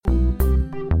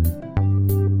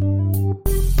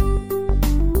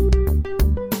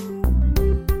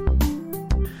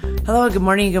Hello, good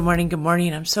morning, good morning, good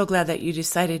morning. I'm so glad that you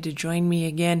decided to join me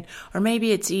again, or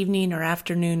maybe it's evening or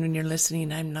afternoon when you're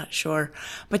listening, I'm not sure.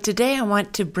 But today I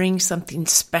want to bring something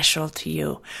special to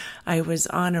you. I was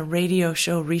on a radio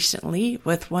show recently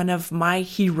with one of my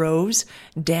heroes,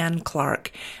 Dan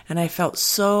Clark, and I felt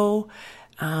so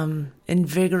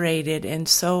invigorated and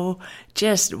so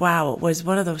just, wow, it was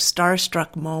one of those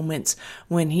starstruck moments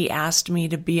when he asked me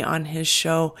to be on his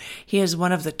show. He is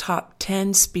one of the top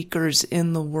 10 speakers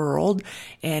in the world,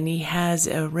 and he has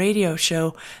a radio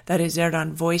show that is aired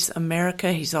on Voice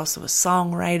America. He's also a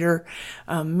songwriter,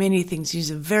 many things. He's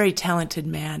a very talented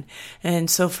man. And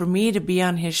so for me to be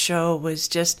on his show was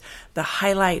just the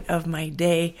highlight of my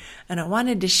day, and I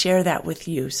wanted to share that with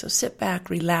you. So sit back,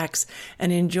 relax,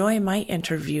 and enjoy my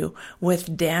interview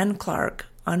with Dan Clark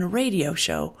on a radio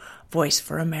show, Voice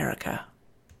for America.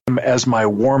 As my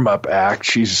warm-up act,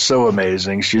 she's so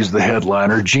amazing. She's the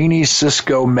headliner, Jeannie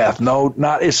Cisco Meth. No,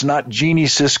 it's not Jeannie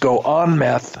Cisco on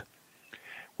meth,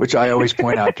 which I always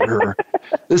point out to her.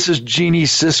 This is Jeannie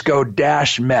Cisco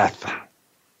 -meth.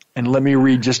 And let me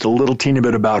read just a little teeny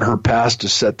bit about her past to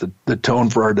set the tone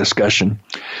for our discussion.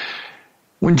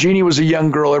 When Jeannie was a young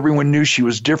girl, everyone knew she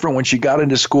was different. When she got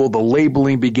into school, the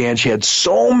labeling began. She had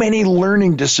so many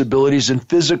learning disabilities and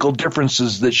physical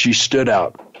differences that she stood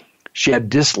out. She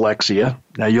had dyslexia.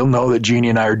 Now, you'll know that Jeannie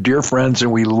and I are dear friends,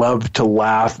 and we love to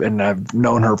laugh, and I've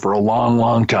known her for a long,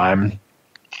 long time.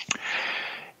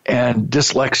 And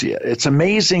dyslexia. It's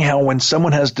amazing how when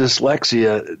someone has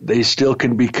dyslexia, they still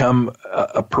can become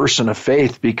a person of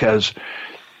faith, because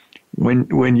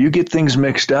when you get things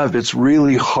mixed up, it's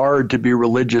really hard to be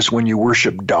religious when you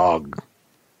worship dog.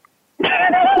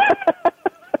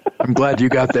 I'm glad you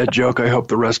got that joke. I hope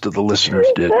the rest of the listeners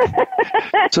did.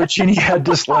 So Jeannie had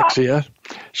dyslexia.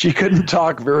 She couldn't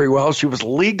talk very well. She was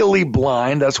legally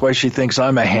blind. That's why she thinks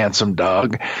I'm a handsome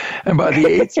dog. And by the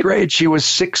 8th grade, she was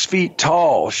 6 feet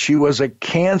tall. She was a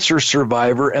cancer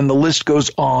survivor, and the list goes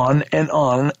on and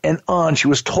on and on. She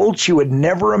was told she would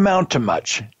never amount to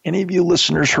much. Any of you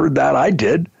listeners heard that? I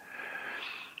did.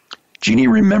 Jeannie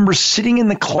remembers sitting in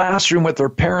the classroom with her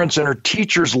parents and her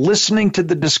teachers listening to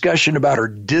the discussion about her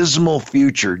dismal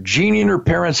future. Jeannie and her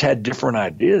parents had different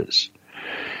ideas.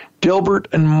 Dilbert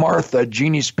and Martha,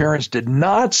 Jeannie's parents, did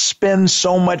not spend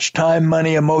so much time,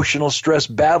 money, emotional stress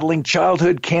battling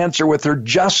childhood cancer with her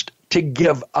just to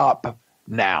give up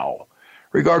now,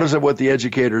 regardless of what the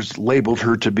educators labeled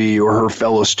her to be or her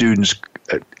fellow students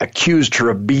accused her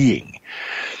of being.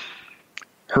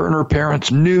 Her and her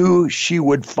parents knew she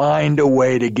would find a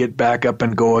way to get back up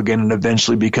and go again and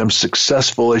eventually become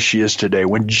successful as she is today.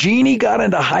 When Jeannie got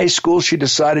into high school, she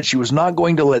decided she was not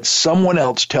going to let someone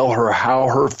else tell her how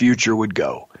her future would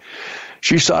go.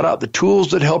 She sought out the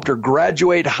tools that helped her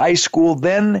graduate high school.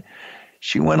 Then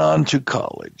she went on to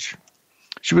college.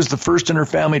 She was the first in her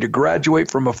family to graduate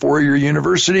from a 4-year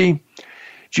university.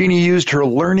 Jeannie used her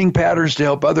learning patterns to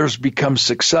help others become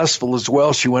successful as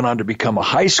well. She went on to become a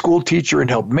high school teacher and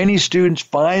help many students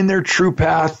find their true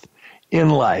path in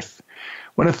life.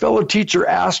 When a fellow teacher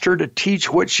asked her to teach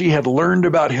what she had learned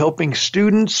about helping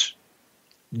students,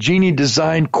 Jeannie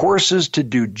designed courses to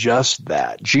do just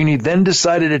that. Jeannie then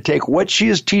decided to take what she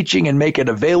is teaching and make it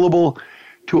available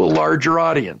to a larger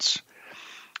audience.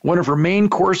 One of her main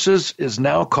courses is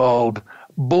now called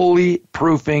Bully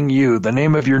Proofing You, the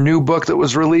name of your new book that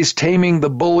was released, Taming the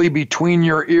Bully Between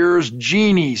Your Ears.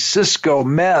 Jeannie Cisco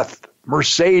Meth,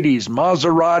 Mercedes,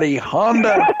 Maserati,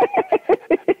 Honda.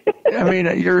 I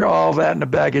mean, you're all that in a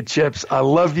bag of chips. I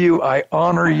love you. I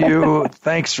honor you.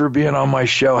 Thanks for being on my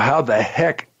show. How the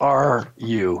heck are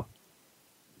you?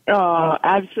 Oh,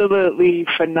 absolutely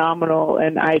phenomenal,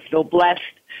 and I feel blessed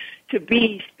to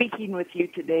be speaking with you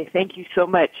today. Thank you so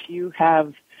much. You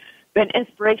have been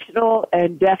inspirational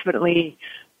and definitely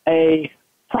a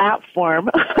platform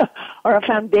or a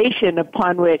foundation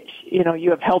upon which, you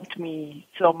have helped me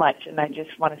so much. And I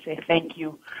just want to say thank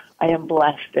you. I am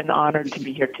blessed and honored to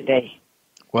be here today.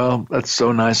 Well, that's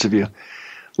so nice of you.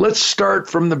 Let's start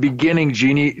from the beginning,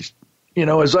 Jeannie.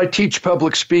 As I teach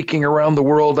public speaking around the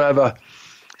world, I have a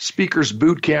speakers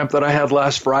boot camp that I had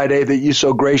last Friday that you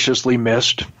so graciously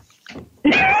missed.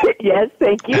 Yes,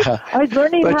 thank you. I was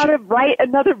learning how to write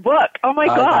another book. Oh, my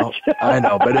gosh. I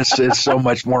know, but it's so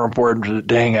much more important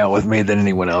to hang out with me than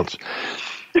anyone else.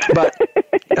 But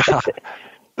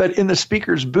in the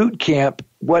Speakers Boot Camp,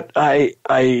 what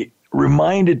I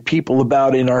reminded people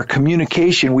about in our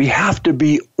communication, we have to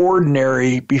be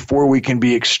ordinary before we can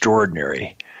be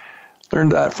extraordinary.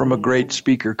 Learned that from a great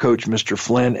speaker coach, Mr.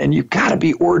 Flynn. And you've got to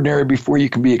be ordinary before you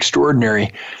can be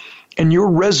extraordinary. And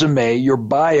your resume, your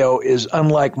bio is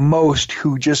unlike most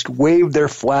who just wave their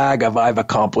flag of I've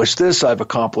accomplished this, I've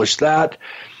accomplished that.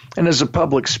 And as a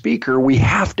public speaker, we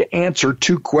have to answer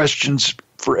 2 questions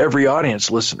for every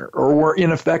audience listener, or we're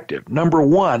ineffective. Number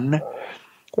 1,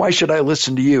 why should I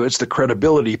listen to you? It's the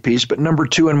credibility piece. But number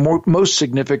 2, and most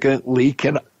significantly,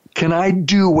 can I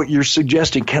do what you're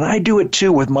suggesting? Can I do it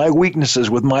too with my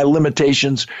weaknesses, with my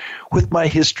limitations, with my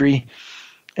history,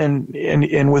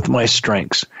 and with my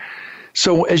strengths?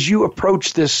 So as you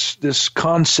approach this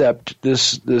concept,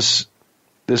 this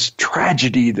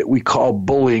tragedy that we call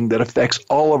bullying that affects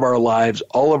all of our lives,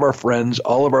 all of our friends,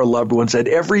 all of our loved ones at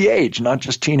every age, not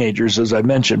just teenagers, as I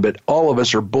mentioned, but all of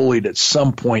us are bullied at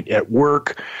some point at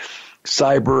work,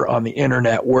 cyber, on the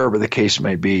internet, wherever the case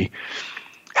may be.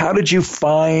 How did you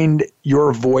find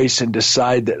your voice and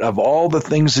decide that of all the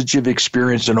things that you've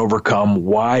experienced and overcome,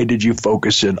 why did you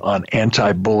focus in on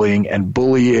anti-bullying and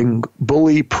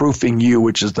bully-proofing you,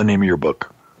 which is the name of your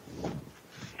book?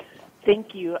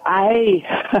 Thank you.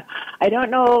 I don't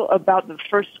know about the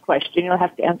first question. You'll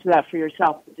have to answer that for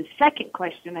yourself. But the second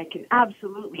question I can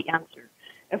absolutely answer.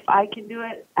 If I can do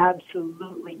it,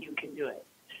 absolutely you can do it.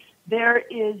 There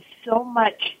is so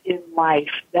much in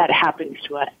life that happens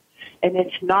to us. And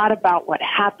it's not about what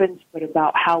happens, but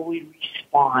about how we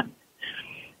respond.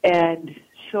 And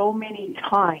so many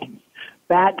times,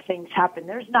 bad things happen.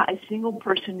 There's not a single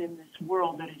person in this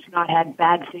world that has not had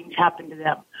bad things happen to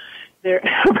them.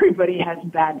 Everybody has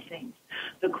bad things.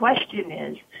 The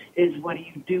question is what do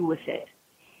you do with it?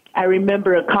 I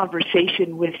remember a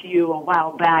conversation with you a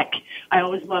while back. I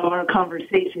always love our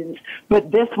conversations,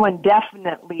 but this one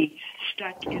definitely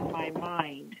stuck in my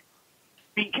mind.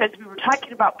 Because we were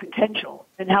talking about potential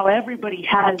and how everybody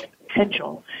has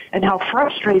potential and how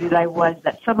frustrated I was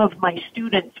that some of my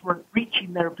students weren't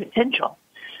reaching their potential.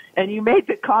 And you made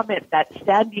the comment that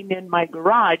standing in my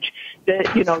garage,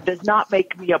 does not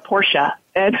make me a Porsche.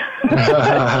 And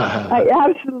I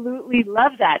absolutely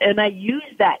love that. And I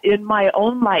use that in my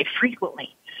own life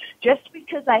frequently. Just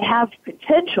because I have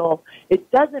potential,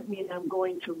 it doesn't mean I'm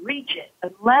going to reach it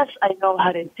unless I know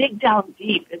how to dig down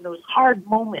deep in those hard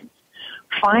moments,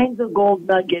 find the gold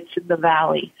nuggets in the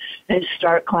valley, and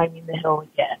start climbing the hill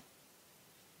again.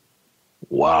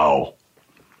 Wow.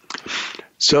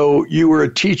 So you were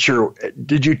a teacher.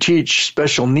 Did you teach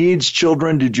special needs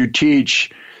children? Did you teach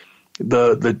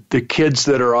the kids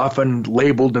that are often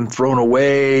labeled and thrown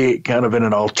away, kind of in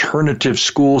an alternative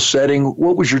school setting?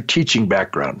 What was your teaching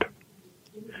background?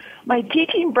 My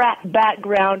teaching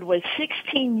background was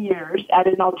 16 years at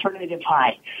an alternative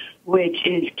high, which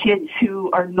is kids who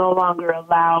are no longer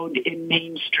allowed in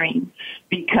mainstream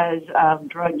because of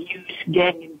drug use,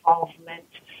 gang involvement.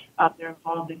 They're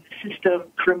involved in the system,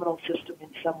 criminal system in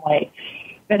some way.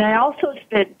 And I also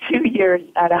spent 2 years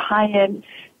at a high-end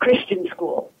Christian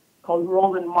school called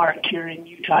Roland Mark here in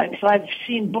Utah. And so I've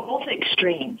seen both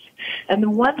extremes. And the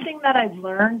one thing that I've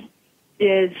learned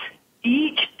is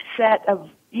each set of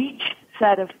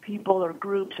people or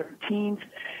groups or teams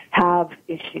have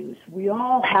issues. We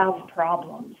all have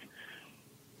problems.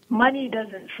 Money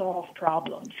doesn't solve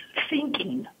problems.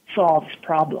 Thinking solves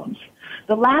problems.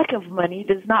 The lack of money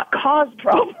does not cause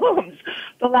problems.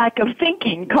 The lack of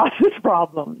thinking causes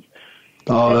problems.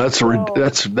 Oh,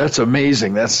 that's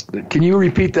amazing. Can you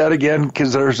repeat that again?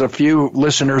 Because there's a few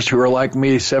listeners who are like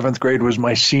me. 7th grade was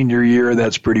my senior year.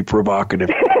 That's pretty provocative.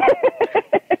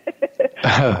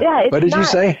 Yeah, what did you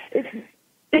say?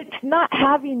 It's not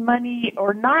having money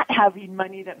or not having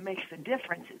money that makes the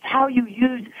difference. It's how you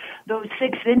use those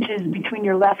 6 inches between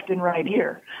your left and right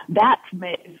ear. That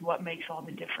is what makes all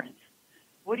the difference.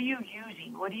 What are you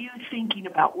using? What are you thinking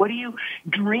about? What are you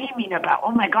dreaming about?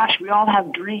 Oh my gosh, we all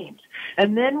have dreams.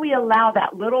 And then we allow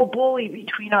that little bully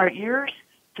between our ears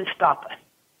to stop us.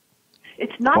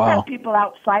 It's not that people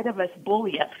outside of us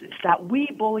bully us. It's that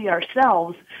we bully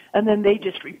ourselves, and then they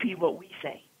just repeat what we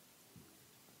say.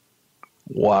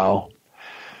 Wow.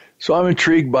 So I'm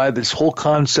intrigued by this whole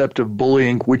concept of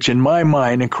bullying, which in my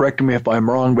mind, and correct me if I'm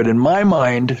wrong, but in my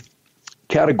mind,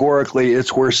 categorically,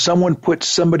 it's where someone puts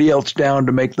somebody else down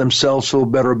to make themselves feel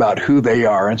better about who they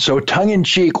are. And so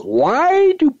tongue-in-cheek,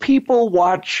 why do people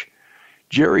watch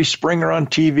Jerry Springer on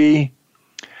TV?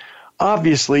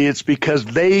 Obviously, it's because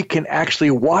they can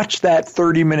actually watch that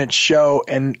 30-minute show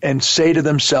and say to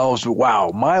themselves,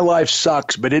 wow, my life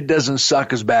sucks, but it doesn't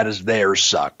suck as bad as theirs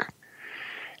suck.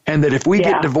 And that if we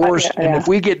get divorced, and if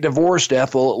we get divorced,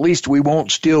 Ethel, at least we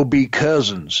won't still be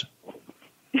cousins.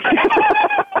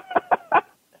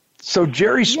 So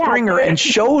Jerry Springer and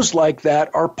shows like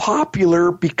that are popular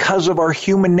because of our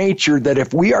human nature, that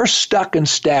if we are stuck and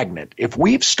stagnant, if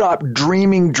we've stopped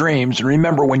dreaming dreams, and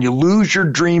remember, when you lose your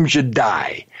dreams, you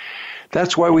die.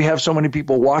 That's why we have so many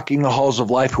people walking the halls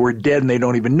of life who are dead and they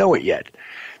don't even know it yet.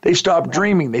 They stop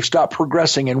dreaming. They stop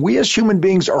progressing. And we as human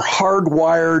beings are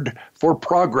hardwired for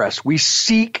progress. We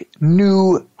seek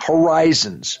new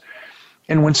horizons.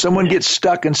 And when someone gets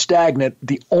stuck and stagnant,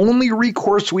 the only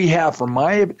recourse we have, from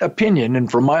my opinion and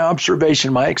from my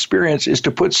observation, my experience, is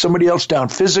to put somebody else down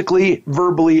physically,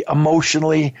 verbally,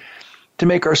 emotionally, to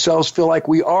make ourselves feel like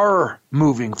we are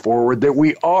moving forward, that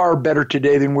we are better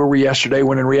today than we were yesterday,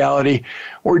 when in reality,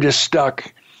 we're just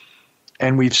stuck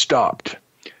and we've stopped.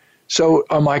 So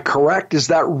am I correct? Is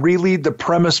that really the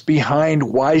premise behind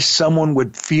why someone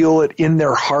would feel it in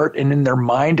their heart and in their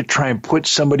mind to try and put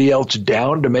somebody else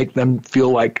down to make them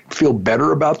feel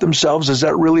better about themselves? Is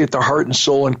that really at the heart and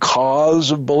soul and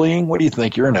cause of bullying? What do you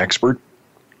think? You're an expert.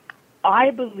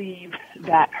 I believe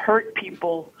that hurt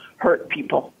people hurt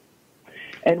people.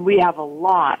 And we have a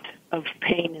lot of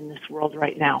pain in this world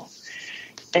right now.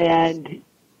 And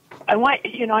I want,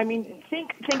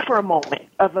 think for a moment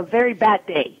of a very bad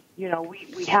day.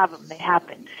 We have them, they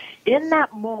happen. In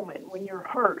that moment when you're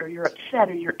hurt or you're upset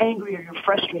or you're angry or you're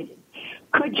frustrated,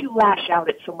 could you lash out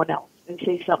at someone else and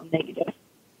say something negative?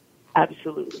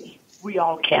 Absolutely. We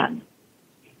all can.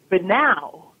 But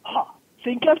now,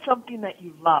 think of something that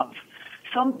you love.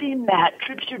 Something that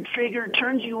trips your trigger,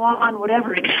 turns you on,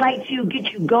 whatever, excites you,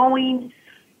 gets you going.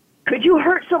 Could you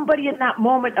hurt somebody in that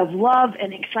moment of love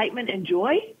and excitement and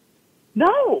joy?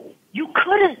 No, you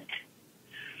couldn't.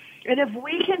 And if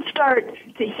we can start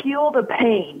to heal the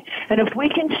pain, and if we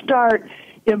can start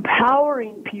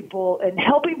empowering people and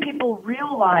helping people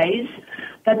realize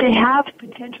that they have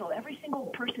potential, every single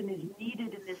person is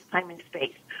needed in this time and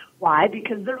space. Why?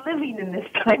 Because they're living in this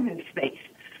time and space.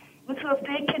 And so if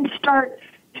they can start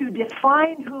to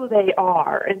define who they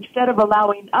are instead of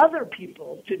allowing other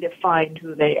people to define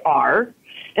who they are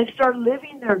and start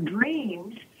living their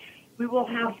dreams, we will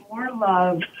have more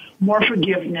love, more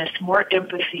forgiveness, more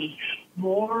empathy,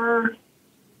 more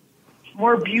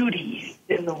beauty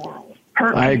in the world.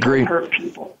 I agree. Hurt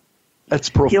people. That's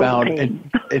profound.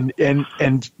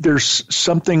 And there's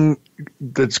something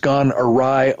that's gone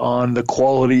awry on the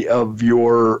quality of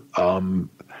your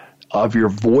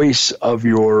voice, of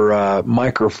your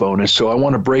microphone. And so I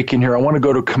want to break in here. I want to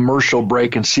go to commercial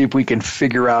break and see if we can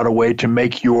figure out a way to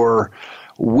make your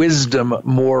wisdom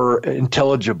more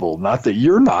intelligible. Not that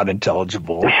you're not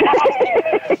intelligible.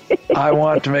 I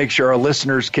want to make sure our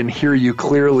listeners can hear you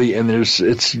clearly, and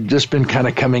it's just been kind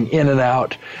of coming in and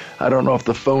out. I don't know if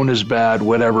the phone is bad,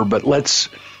 whatever, but let's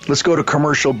go to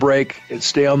commercial break.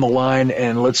 Stay on the line,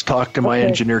 and let's talk to my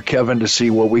engineer, Kevin, to see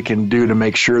what we can do to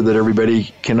make sure that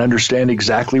everybody can understand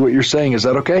exactly what you're saying. Is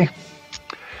that okay?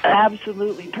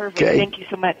 Absolutely. Perfect. Okay. Thank you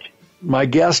so much. My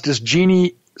guest is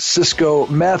Jeannie Cisco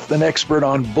Meth, an expert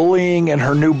on bullying, and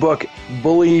her new book,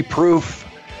 Bully Proof.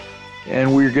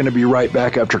 And we're going to be right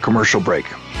back after commercial break.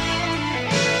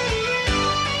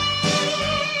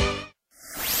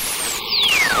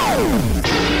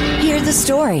 Hear the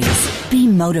stories. Be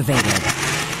motivated.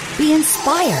 Be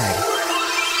inspired.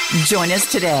 Join us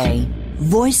today.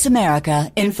 Voice America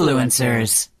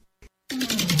Influencers.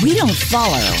 We don't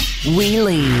follow, we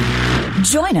lead.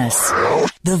 Join us.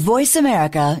 The Voice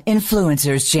America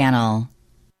Influencers Channel.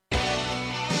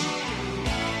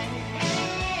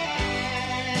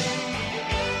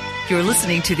 You're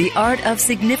listening to The Art of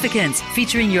Significance,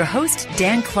 featuring your host,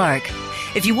 Dan Clark.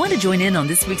 If you want to join in on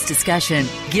this week's discussion,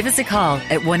 give us a call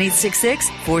at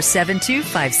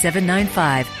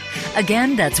 1-866-472-5795.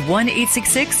 Again, that's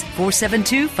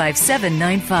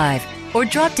 1-866-472-5795. Or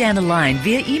drop Dan a line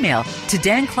via email to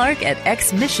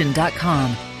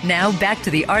danclark@xmission.com. Now back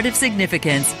to The Art of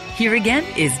Significance. Here again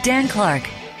is Dan Clark.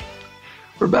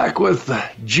 We're back with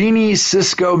Jeannie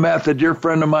Cisco Meth, a dear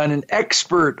friend of mine, an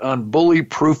expert on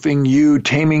bully-proofing you,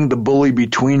 taming the bully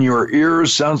between your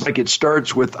ears. Sounds like it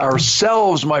starts with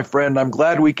ourselves, my friend. I'm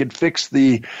glad we could fix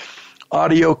the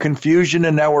audio confusion,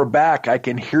 and now we're back. I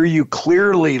can hear you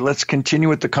clearly. Let's continue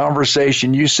with the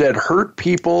conversation. You said hurt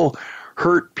people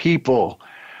hurt people.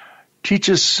 Teach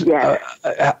us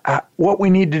what we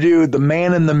need to do, the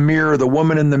man in the mirror, the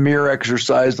woman in the mirror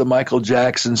exercise that Michael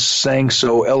Jackson sang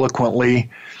so eloquently.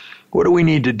 What do we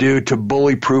need to do to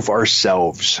bully-proof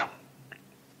ourselves?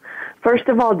 First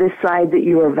of all, decide that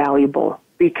you are valuable,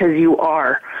 because you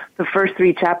are. The first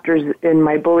 3 chapters in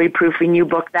my Bully Proofing You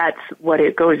book, that's what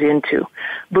it goes into.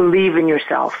 Believe in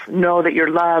yourself. Know that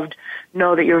you're loved.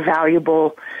 Know that you're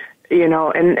valuable.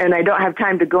 And I don't have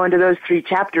time to go into those 3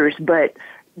 chapters, but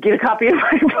get a copy of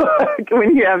my book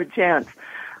when you have a chance.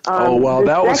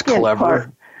 That was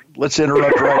clever. Let's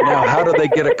interrupt right now. How do they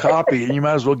get a copy? You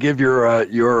might as well give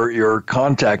your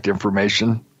contact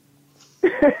information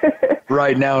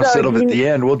right now instead of at the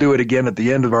end. We'll do it again at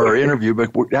the end of our interview.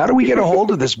 But how do we get a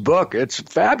hold of this book? It's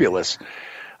fabulous.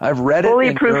 I've read it.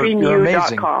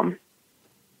 BullyProofingYou.com.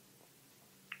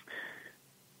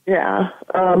 Yeah,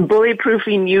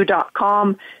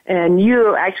 BullyProofingYou.com, and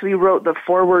you actually wrote the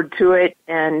foreword to it,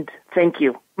 and thank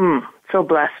you. So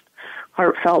blessed.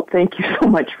 Heartfelt. Thank you so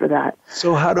much for that.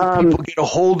 So how do people get a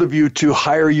hold of you to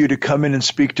hire you to come in and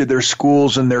speak to their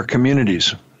schools and their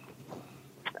communities?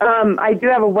 I do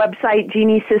have a website,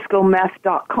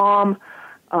 JeannieSiscoMeth.com.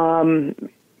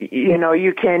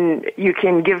 You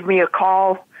can give me a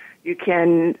call. You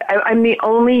can. I'm the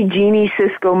only Jeannie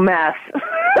Cisco Meth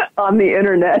on the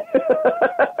internet.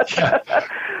 Yeah.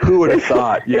 Who would have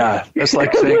thought? Yeah, that's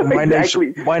like saying my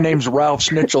name's Ralph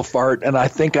Schnitzelfart, and I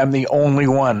think I'm the only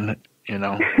one.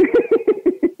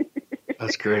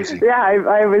 That's crazy. Yeah,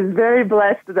 I was very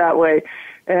blessed that way,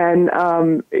 and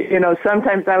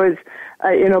sometimes I was.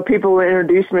 People will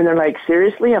introduce me and they're like,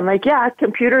 seriously? I'm like, yeah,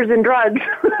 computers and drugs.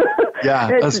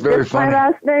 Yeah, that's very funny. My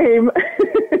last name.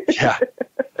 Yeah.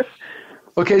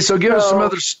 Okay, so give us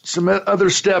some other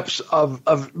steps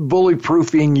of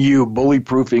bully-proofing you,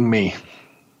 bully-proofing me.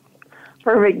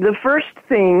 Perfect. The first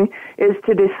thing is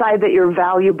to decide that you're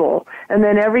valuable. And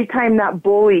then every time that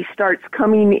bully starts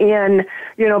coming in,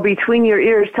 between your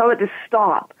ears, tell it to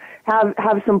stop.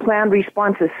 Have some planned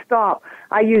responses. Stop.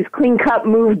 I use clean cut,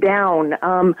 move down.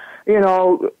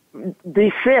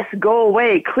 Desist, go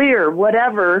away, clear,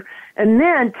 whatever. And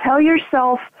then tell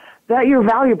yourself that you're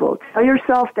valuable. Tell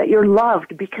yourself that you're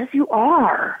loved, because you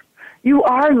are. You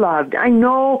are loved. I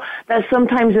know that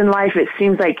sometimes in life it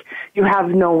seems like you have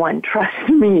no one. Trust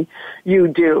me, you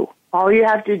do. All you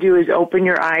have to do is open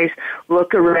your eyes,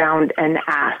 look around, and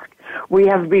ask. We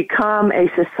have become a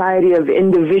society of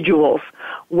individuals.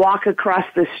 Walk across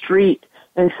the street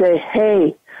and say,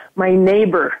 hey, my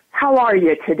neighbor, how are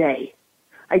you today?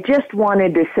 I just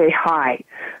wanted to say hi.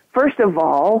 First of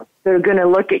all, they're going to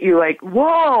look at you like,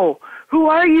 whoa, who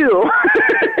are you?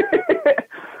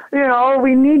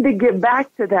 We need to get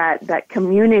back to that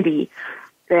community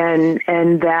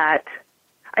and that.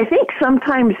 I think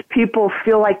sometimes people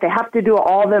feel like they have to do it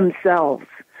all themselves.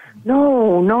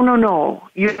 No.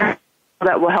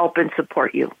 That will help and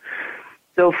support you.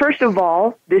 So first of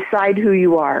all, decide who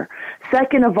you are.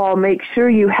 Second of all, make sure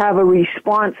you have a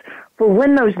response for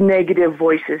when those negative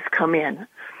voices come in.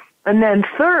 And then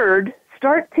third,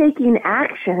 start taking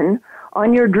action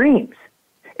on your dreams.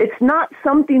 It's not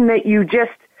something that you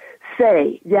just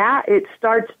say. Yeah, it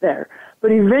starts there.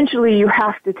 But eventually you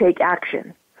have to take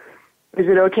action. Is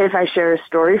it okay if I share a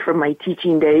story from my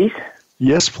teaching days?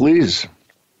 Yes, please.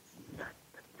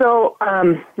 So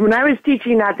when I was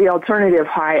teaching at the Alternative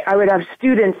High, I would have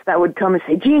students that would come and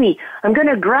say, Jeannie, I'm going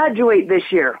to graduate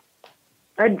this year.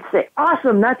 I'd say,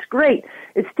 awesome, that's great.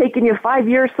 It's taken you 5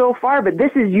 years so far, but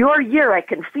this is your year. I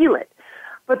can feel it.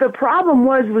 But the problem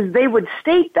was they would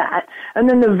state that, and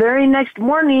then the very next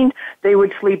morning, they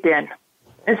would sleep in.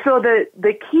 And so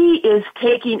the key is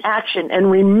taking action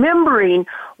and remembering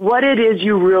what it is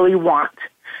you really want.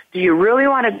 Do you really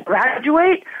want to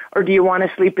graduate, or do you want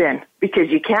to sleep in? Because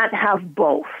you can't have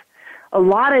both. A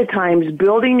lot of times,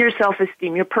 building your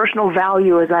self-esteem, your personal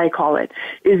value, as I call it,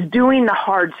 is doing the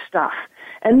hard stuff.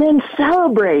 And then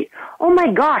celebrate. Oh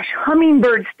my gosh,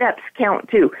 hummingbird steps count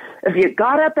too. If you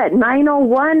got up at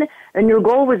 9:01 and your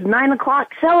goal was 9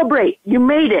 o'clock, celebrate. You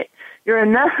made it. You're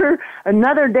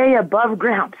another day above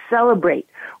ground. Celebrate.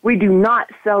 We do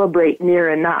not celebrate near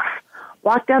enough.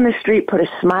 Walk down the street, put a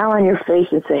smile on your face,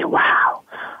 and say, wow,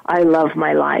 I love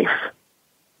my life.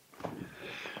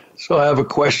 So I have a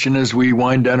question as we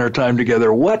wind down our time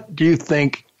together. What do you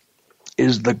think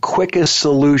is the quickest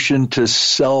solution to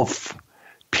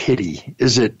self-pity?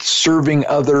 Is it serving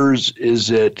others?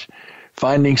 Is it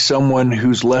finding someone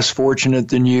who's less fortunate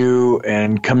than you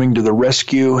and coming to the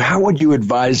rescue? How would you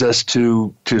advise us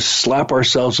to slap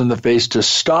ourselves in the face, to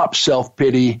stop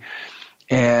self-pity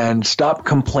and stop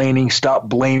complaining, stop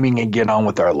blaming, and get on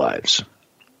with our lives,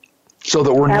 so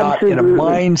that we're not in a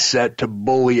mindset to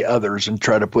bully others and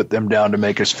try to put them down to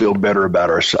make us feel better about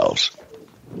ourselves?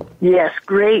 Yes,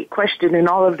 great question, and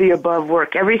all of the above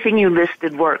work. Everything you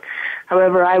listed work.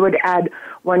 However, I would add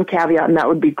one caveat, and that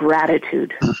would be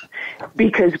gratitude.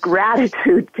 Because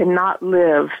gratitude cannot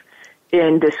live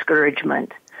in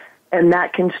discouragement. And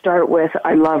that can start with,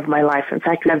 I love my life. In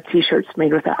fact, we have T-shirts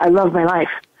made with that. I love my life.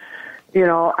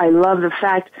 I love the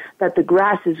fact that the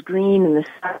grass is green and the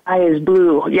sky is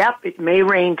blue. Yep, it may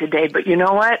rain today, but you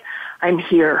know what? I'm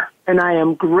here, and I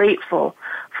am grateful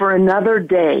for another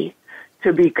day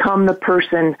to become the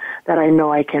person that I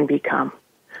know I can become.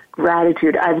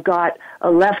 Gratitude. I've got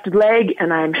a left leg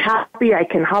and I'm happy I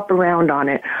can hop around on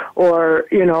it. Or,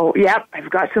 I've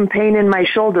got some pain in my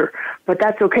shoulder, but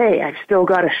that's okay. I've still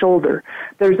got a shoulder.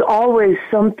 There's always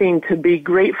something to be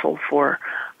grateful for.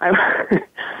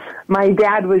 My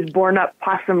dad was born up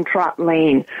Possum Trot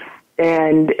Lane,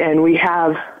 and we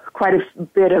have quite a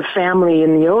bit of family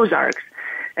in the Ozarks.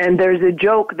 And there's a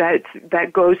joke that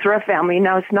goes through our family.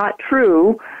 Now, it's not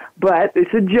true, but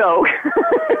it's a joke.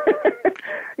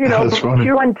 That's funny.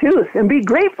 Your one tooth, and be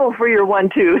grateful for your one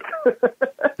tooth.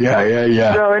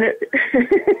 Yeah.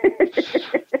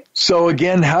 So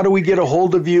again, how do we get a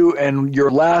hold of you, and your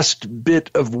last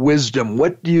bit of wisdom?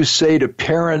 What do you say to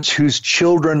parents whose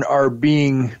children are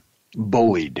being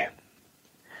bullied?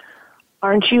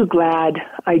 Aren't you glad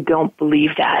I don't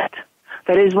believe that?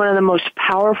 That is one of the most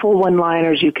powerful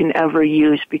one-liners you can ever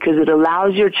use, because it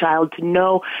allows your child to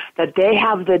know that they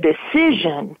have the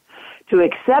decision to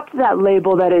accept that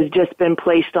label that has just been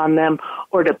placed on them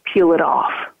or to peel it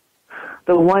off.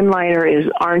 The one-liner is,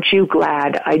 aren't you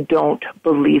glad I don't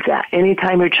believe that?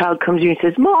 Anytime your child comes to you and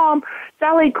says, Mom,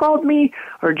 Sally called me,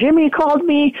 or Jimmy called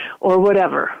me, or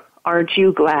whatever, aren't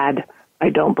you glad I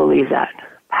don't believe that?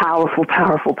 Powerful,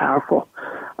 powerful, powerful.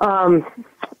 And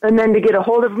then to get a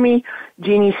hold of me,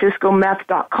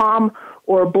 JeannieSiscoMeth.com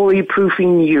or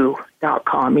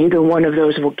BullyProofingYou.com. Either one of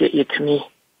those will get you to me.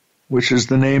 Which is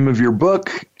the name of your book,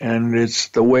 and it's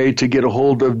the way to get a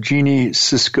hold of Jeannie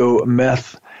Cisco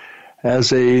Meth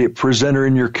as a presenter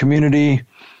in your community.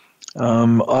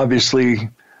 Obviously,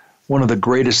 one of the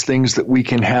greatest things that we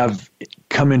can have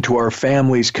come into our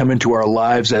families, come into our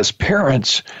lives as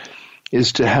parents,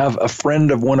 is to have a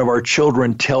friend of one of our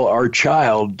children tell our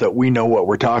child that we know what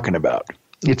we're talking about.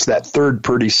 It's that third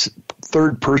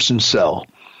person cell.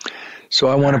 So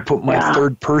I want to put my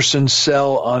third person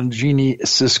cell on Jeannie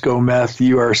Cisco Meth.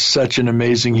 You are such an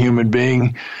amazing human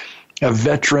being, a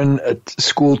veteran, a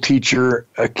school teacher,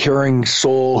 a caring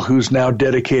soul who's now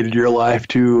dedicated your life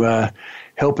to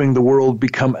helping the world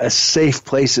become a safe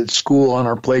place at school, on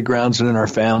our playgrounds, and in our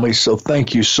families. So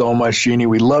thank you so much, Jeannie.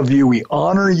 We love you. We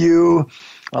honor you.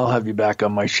 I'll have you back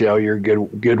on my show. You're a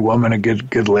good woman, a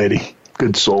good lady,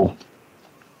 good soul.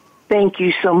 Thank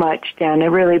you so much, Dan. I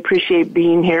really appreciate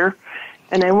being here.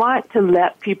 And I want to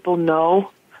let people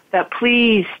know that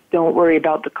please don't worry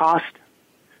about the cost.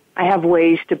 I have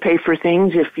ways to pay for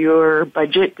things if your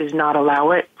budget does not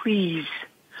allow it. Please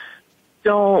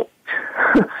don't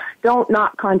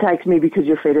not contact me because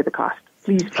you're afraid of the cost.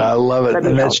 Please. I love it.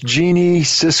 And that's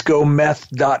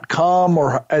JeannieSiscoMeth.com,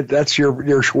 or that's your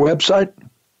website?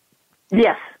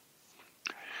 Yes.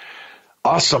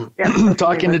 Awesome.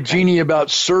 Talking to Jeannie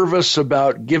about service,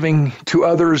 about giving to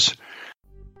others.